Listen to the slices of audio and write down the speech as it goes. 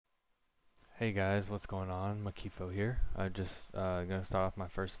Hey guys, what's going on? Makifo here. I'm just gonna start off my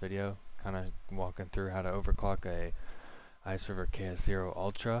first video, kind of walking through how to overclock a Ice River KS0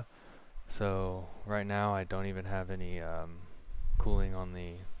 Ultra. So right now I don't even have any cooling on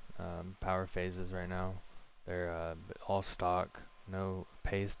the power phases right now. They're all stock, no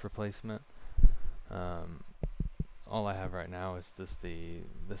paste replacement. Um, all I have right now is just the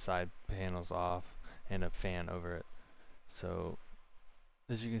side panels off and a fan over it. So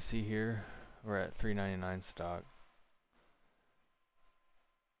as you can see here, we're at 399 stock.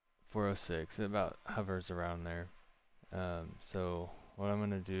 406, it about hovers around there. So what I'm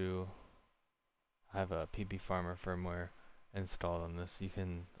going to do, I have a PB Farmer firmware installed on this. You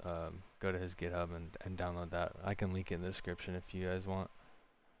can go to his GitHub and download that. I can link it in the description if you guys want.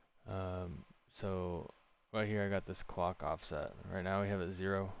 So right here I got this clock offset. Right now we have it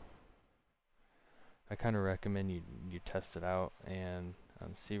 0. I kind of recommend you test it out and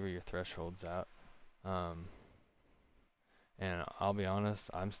see where your threshold's at. Um, and I'll be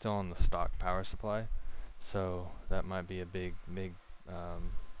honest, I'm still on the stock power supply. So that might be a big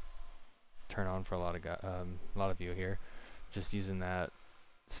um, turn on for a lot of you here. Just using that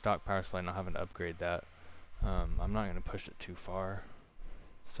stock power supply, not having to upgrade that. I'm not going to push it too far,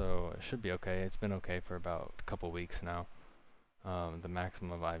 so it should be okay. It's been okay for about a couple weeks now. The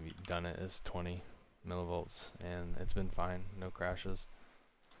maximum I've done it is 20 millivolts, and it's been fine, no crashes.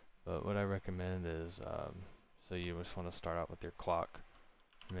 But what I recommend is, so you just want to start out with your clock,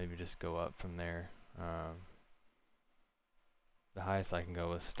 maybe just go up from there. The highest I can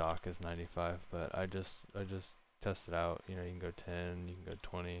go with stock is 95, but I just tested out. You know, you can go 10, you can go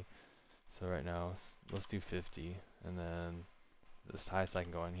 20. So right now, let's do 50, and then the highest I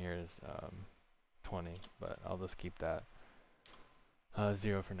can go in here is 20, but I'll just keep that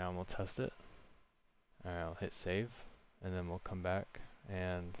 0 for now, and we'll test it. Alright, I'll hit save, and then we'll come back,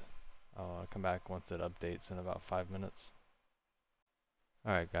 and I'll come back once it updates in about 5 minutes.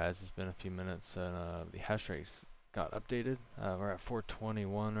 Alright guys, it's been a few minutes, and the hash rates got updated. We're at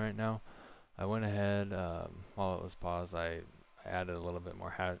 421 right now. I went ahead, while it was paused, I added a little bit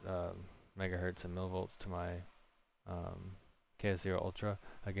more megahertz and millivolts to my KS0 Ultra.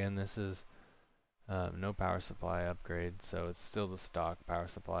 Again, this is no power supply upgrade, so it's still the stock power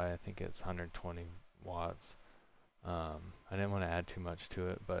supply. I think it's 120 watts. I didn't want to add too much to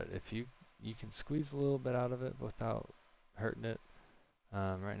it, but if you can squeeze a little bit out of it without hurting it.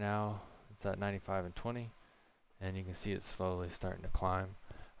 Right now, it's at 95 and 20, and you can see it's slowly starting to climb.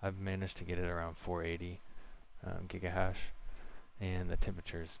 I've managed to get it around 480 gigahash, and the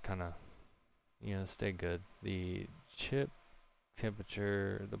temperatures kind of, stay good. The chip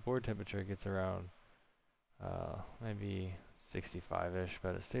temperature, the board temperature gets around maybe 65-ish,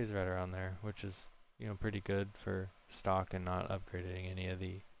 but it stays right around there, which is, pretty good for stock and not upgrading any of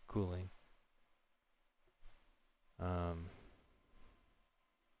the cooling. Um,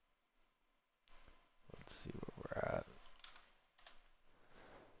 let's see where we're at.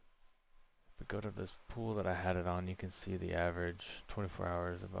 If we go to this pool that I had it on, you can see the average 24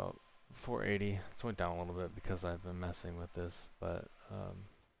 hours about 480. It's went down a little bit because I've been messing with this, but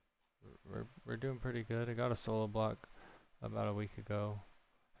we're doing pretty good. I got a solo block about a week ago,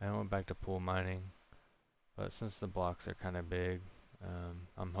 and I went back to pool mining. But since the blocks are kind of big,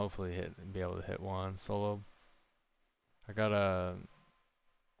 I'm hopefully be able to hit one solo. I got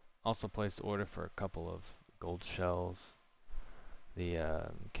also placed an order for a couple of gold shells, the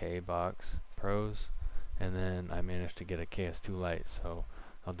K box pros, and then I managed to get a KS2 light. So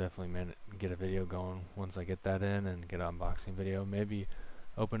I'll definitely get a video going once I get that in and get an unboxing video. Maybe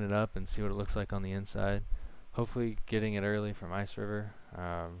open it up and see what it looks like on the inside. Hopefully getting it early from Ice River,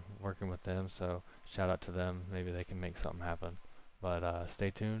 working with them, so shout out to them. Maybe they can make something happen. But stay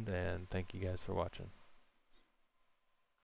tuned, and thank you guys for watching.